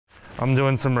I'm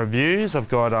doing some reviews. I've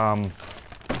got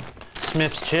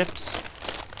Smith's chips,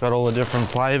 got all the different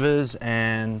flavours,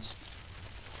 and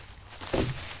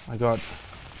I got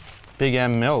Big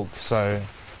M milk. So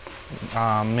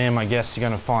me and my guests are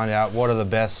going to find out what are the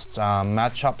best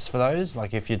matchups for those.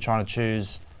 Like if you're trying to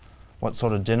choose what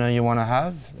sort of dinner you want to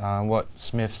have, what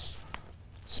Smith's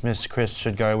Crisps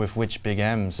should go with which Big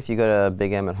M's. If you got a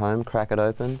Big M at home, crack it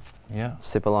open. Yeah.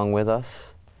 Sip along with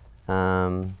us.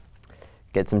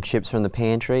 Get some chips from the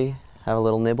pantry. Have a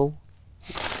little nibble.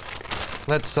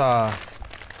 Let's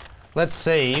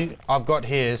see. I've got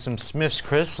here some Smith's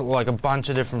Crisps, like a bunch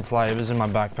of different flavours in my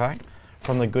backpack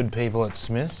from the good people at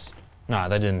Smith's. No,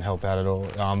 they didn't help out at all.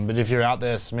 But if you're out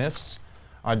there, Smith's,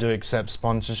 I do accept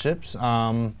sponsorships.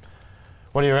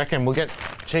 What do you reckon? We'll get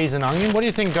cheese and onion. What do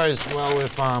you think goes well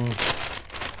with,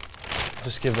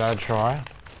 just give that a try.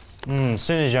 As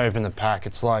soon as you open the pack,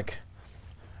 it's like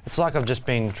I've just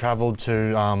been travelled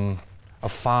to a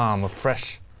farm, a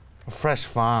fresh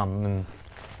farm. And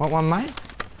want one, mate?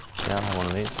 Yeah, I'll have one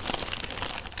of these.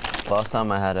 Last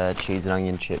time I had cheese and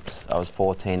onion chips, I was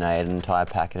 14. I ate an entire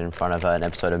packet in front of an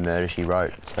episode of Murder, She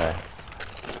Wrote. So.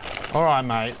 All right,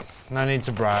 mate. No need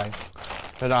to brag.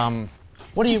 But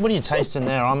what are you tasting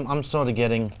there? I'm sort of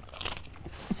getting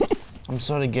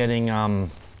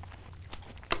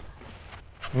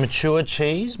mature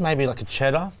cheese, maybe like a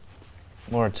cheddar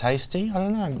or a tasty. I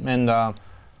don't know.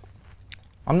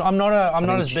 And I'm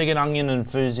not as big an onion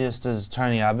enthusiast as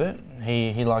Tony Abbott.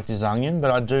 He liked his onion,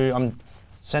 but I'm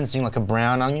sensing like a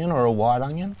brown onion or a white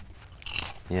onion.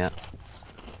 Yeah.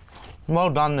 Well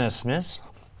done there, Smiths.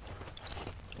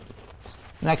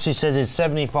 It actually says it's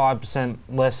 75%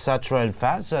 less saturated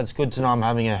fat, so it's good to know I'm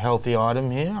having a healthy item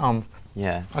here.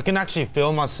 Yeah. I can actually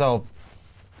feel myself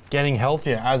getting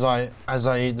healthier as I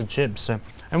eat the chips. So.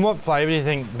 And what flavour do you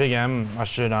think Big M I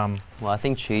should Well, I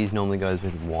think cheese normally goes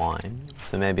with wine,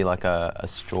 so maybe like a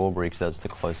strawberry, because that's the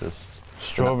closest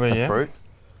strawberry, to fruit.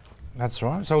 That's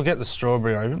right. So we'll get the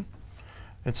strawberry open.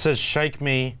 It says shake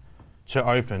me to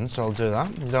open, so I'll do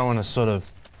that. You don't want to sort of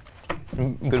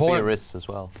good for your wrists as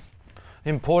well. The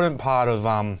important part of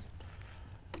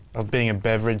being a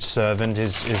beverage servant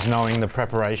is knowing the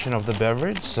preparation of the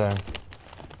beverage. So,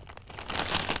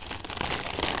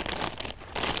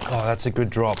 oh, that's a good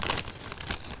drop.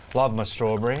 Love my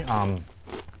strawberry.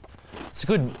 It's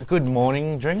a good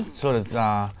morning drink. Sort of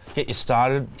get you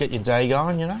started, get your day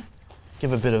going. You know,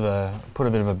 put a bit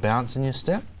of a bounce in your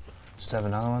step. Just have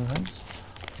another one, thanks.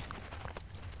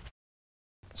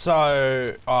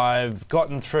 So I've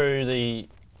gotten through the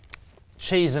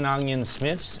cheese and onion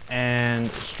Smiths and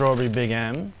strawberry Big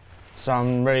M. So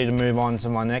I'm ready to move on to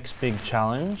my next big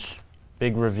challenge,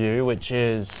 big review, which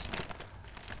is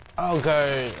I'll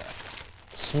go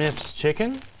Smith's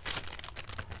chicken,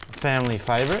 family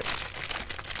favourite.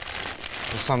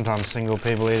 Sometimes single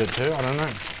people eat it too, I don't know.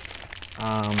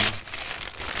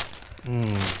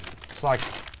 It's like,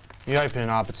 you open it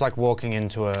up, it's like walking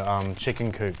into a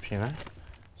chicken coop, you know?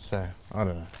 So, I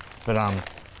don't know. But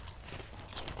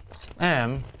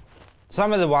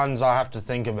some of the ones I have to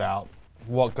think about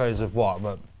what goes with what,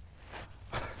 but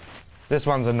this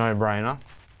one's a no-brainer.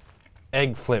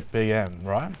 Egg flip Big M,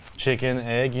 right? Chicken,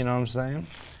 egg, you know what I'm saying?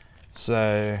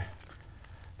 So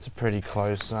it's a pretty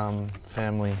close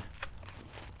family.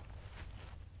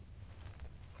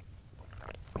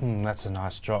 That's a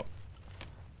nice drop.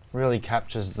 Really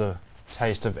captures the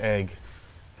taste of egg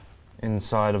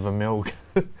inside of a milk.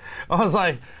 I was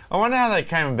like, I wonder how that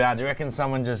came about. Do you reckon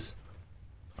someone just...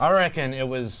 I reckon it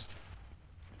was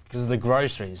because of the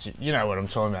groceries. You know what I'm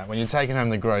talking about. When you're taking home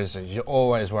the groceries, you're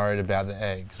always worried about the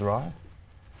eggs, right?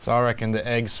 So I reckon the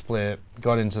egg split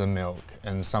got into the milk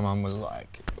and someone was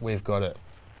like, we've got it.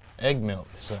 Egg milk,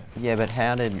 so. Yeah, but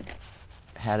how did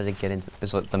it get into,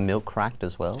 was it the milk cracked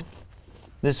as well?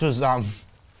 This was,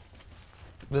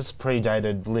 this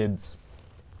predated lids.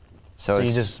 So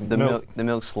you just, the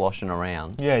milk sloshing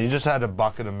around? Yeah, you just had a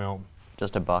bucket of milk.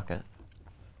 Just a bucket?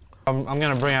 I'm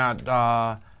going to bring out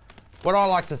what I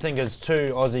like to think is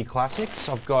two Aussie classics.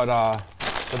 I've got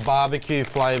the barbecue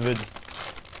flavoured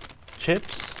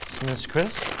chips, Smith's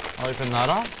Crisp. Open that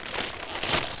up.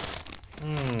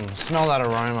 Smell that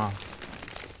aroma.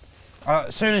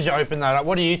 As soon as you open that up,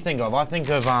 what do you think of? I think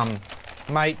of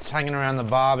mates hanging around the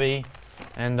barbie,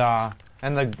 and of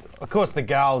course the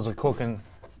gals are cooking,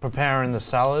 preparing the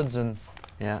salads and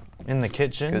in the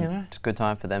kitchen. Good. You know, it's a good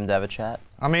time for them to have a chat.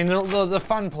 I mean, the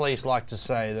fun police like to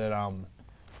say that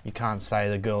you can't say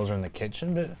the girls are in the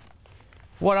kitchen, but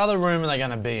what other room are they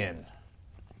going to be in?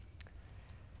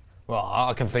 Well,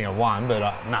 I can think of one, but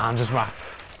nah, I'm just not.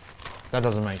 That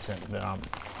doesn't make sense. But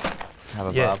have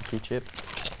a barbecue chip.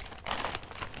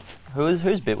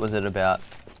 Whose bit was it about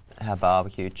how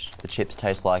the chips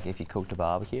taste like if you cooked a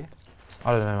barbecue?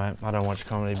 I don't know, mate. I don't watch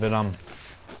comedy, but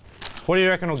what do you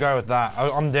reckon will go with that?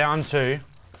 I'm down to,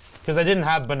 because they didn't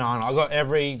have banana.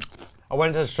 I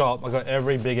went to the shop. I got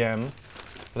every Big M,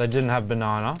 but they didn't have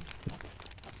banana.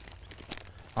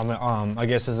 I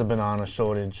guess there's a banana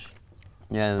shortage.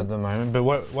 Yeah. At the moment, but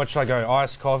what should I go?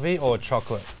 Iced coffee or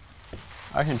chocolate?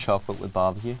 I reckon chocolate with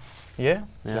barbecue. Yeah,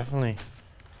 definitely.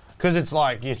 Because it's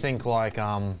like you think like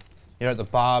you're at the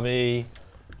barbie,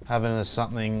 having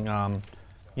something.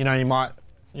 You know, you might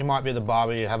be at the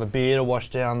barbie, have a beer to wash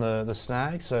down the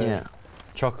snag. So yeah,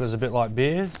 chocolate's a bit like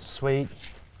beer, sweet.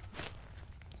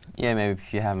 Yeah, maybe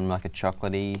if you're having like a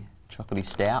chocolatey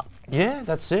stout. Yeah,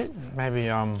 that's it.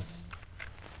 Maybe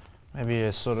maybe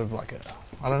a sort of like a.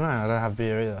 I don't know. I don't have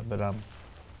beer either, but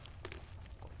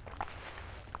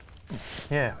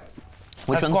yeah,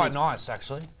 that's quite nice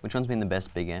actually. Which one's been the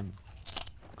best Big M?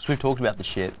 Because we've talked about the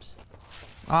chips.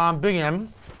 Big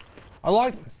M.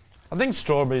 I think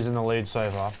strawberry's in the lead so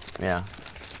far. Yeah.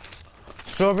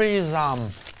 Strawberry is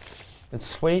it's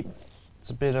sweet.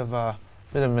 It's a bit of a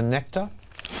nectar,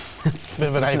 bit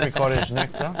of an apricotish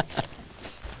nectar.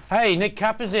 Hey, Nick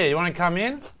Capper's here. You want to come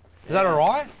in? Is that all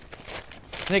right?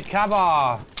 Nick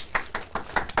Capper,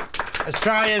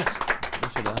 Australia's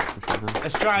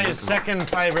second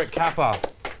favourite capper.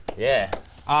 Yeah.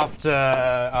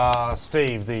 After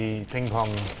Steve, the ping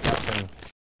pong captain.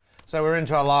 So we're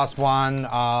into our last one,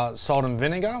 salt and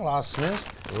vinegar, last Smith.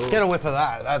 Ooh. Get a whiff of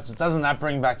that. Doesn't that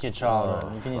bring back your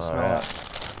childhood? Can you smell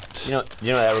that? You know what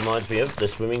that reminds me of? The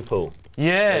swimming pool.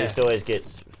 Yeah. I used to always get.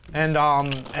 And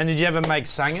did you ever make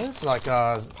sangers, like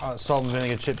salt and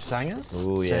vinegar chip sangers?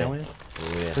 Ooh, yeah. Sandwich?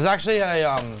 Ooh, yeah. There's actually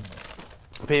a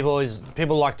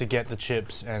people like to get the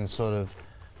chips and sort of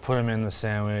put them in the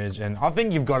sandwich, and I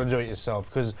think you've got to do it yourself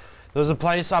because there was a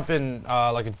place up in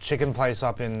like a chicken place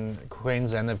up in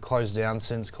Queensland. They've closed down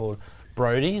since, called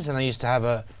Brody's, and they used to have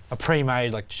a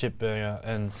pre-made like chip burger,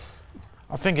 and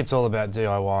I think it's all about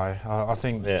DIY. I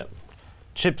think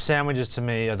chip sandwiches to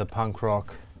me are the punk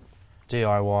rock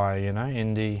DIY, you know,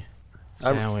 indie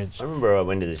sandwich. I remember I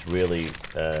went to this really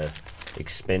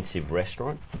expensive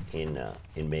restaurant in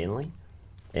Manly,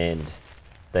 and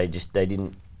they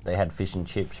had fish and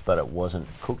chips, but it wasn't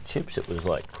cooked chips. It was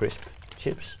like crisp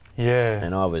chips. Yeah.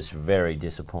 And I was very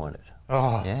disappointed.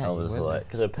 Oh, yeah. I was like,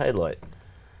 because I paid like,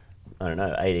 I don't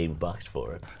know, $18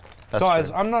 for it. Guys,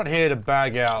 true. I'm not here to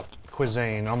bag out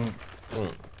cuisine.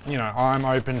 You know, I'm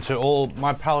open to all.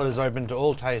 My palate is open to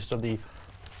all taste of the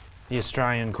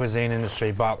Australian cuisine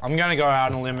industry, but I'm going to go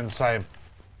out on a limb and say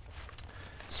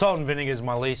salt and vinegar is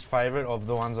my least favourite of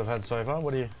the ones I've had so far.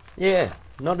 What do you? Yeah,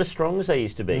 not as strong as they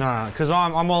used to be. No, because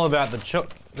I'm all about the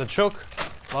chook.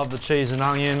 Love the cheese and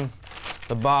onion,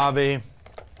 the barbie.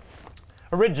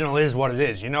 Original is what it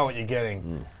is. You know what you're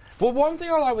getting. But one thing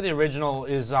I like with the original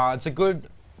is it's a good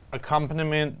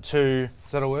accompaniment to.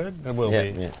 Is that a word? It will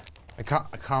be. Yeah.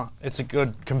 It's a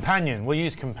good companion. We'll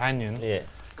use companion. Yeah.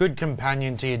 Good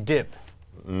companion to your dip.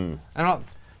 And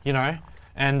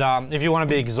if you want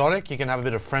to be exotic, you can have a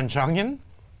bit of French onion,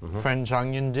 French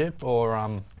onion dip,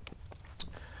 or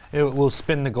we'll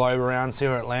spin the globe around, see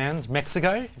where it lands.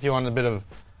 Mexico, if you want a bit of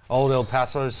old El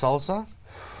Paso salsa.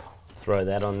 Throw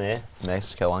that on there.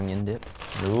 Mexico onion dip.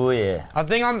 Oh yeah. I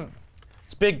think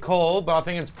it's a big call, but I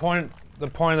think it's the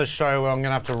point of the show where I'm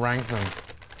gonna have to rank them.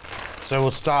 So we'll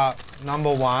start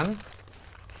number one.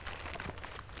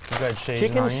 We'll go cheese.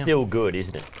 Chicken's still good,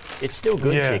 isn't it? It's still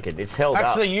good chicken. It's held up.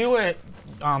 Actually, you were.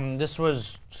 This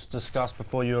was discussed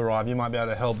before you arrived. You might be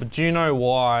able to help. But do you know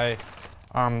why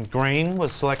green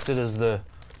was selected as the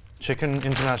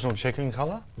international chicken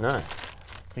colour? No.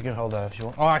 You can hold that if you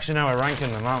want. Oh, actually, no, we're ranking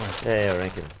them, aren't we? Yeah, we're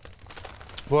ranking.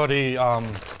 What do you,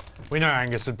 we know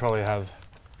Angus would probably have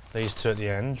these two at the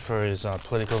end for his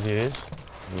political views.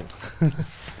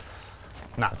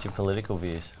 Nah. What's your political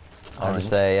views? I would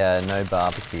say no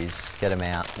barbecues. Get them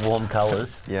out. Warm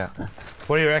colours. Yeah.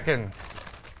 What do you reckon?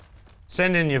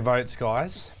 Send in your votes,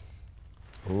 guys.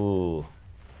 Ooh.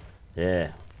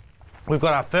 Yeah. We've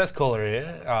got our first caller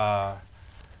here.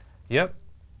 Yep.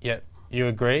 You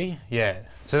agree? Yeah.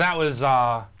 So that was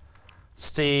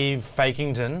Steve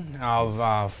Fakington of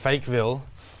Fakeville.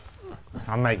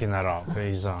 I'm making that up.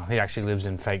 He actually lives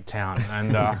in Fake Town,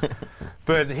 and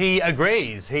but he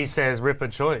agrees. He says Ripper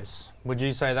choice. Would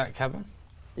you say that, Kevin?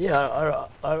 Yeah,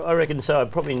 I reckon so.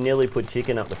 I'd probably nearly put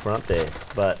chicken up the front there,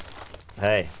 but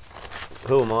hey,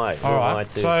 who am I? All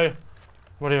right. So,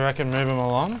 what do you reckon? Move him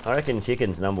along. I reckon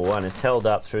chicken's number one. It's held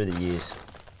up through the years.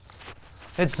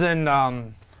 It's in.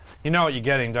 You know what you're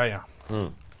getting, don't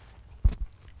you?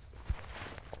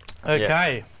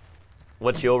 Okay.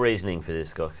 What's your reasoning for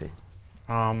this, Gocsy?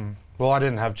 Well, I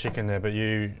didn't have chicken there, but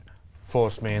you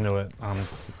forced me into it,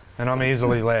 and I'm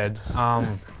easily led.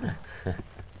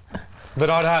 But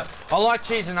I like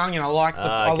cheese and onion. I like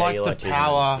the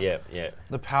power,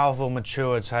 the powerful,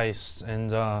 mature taste, and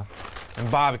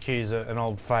barbecue's an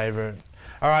old favourite.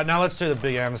 All right, now let's do the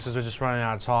big emphasis. We're just running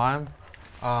out of time.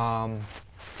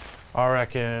 I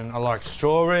reckon I like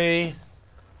strawberry.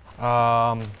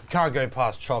 Can't go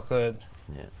past chocolate.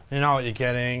 Yeah. You know what you're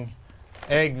getting.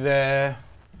 Egg there,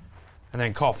 and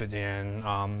then coffee at the end.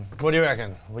 What do you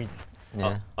reckon?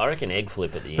 Yeah. I reckon egg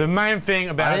flip at the The end. main thing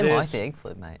about I didn't like this, the egg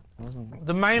flip, mate. It wasn't...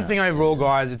 the main thing overall,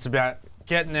 guys, it's about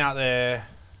getting out there,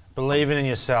 believing in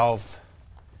yourself,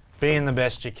 being the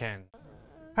best you can.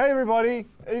 Hey everybody!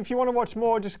 If you want to watch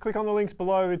more, just click on the links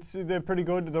below. They're pretty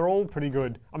good. They're all pretty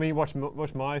good. I mean, watch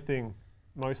my thing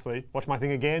mostly. Watch my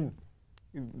thing again.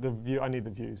 I need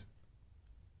the views.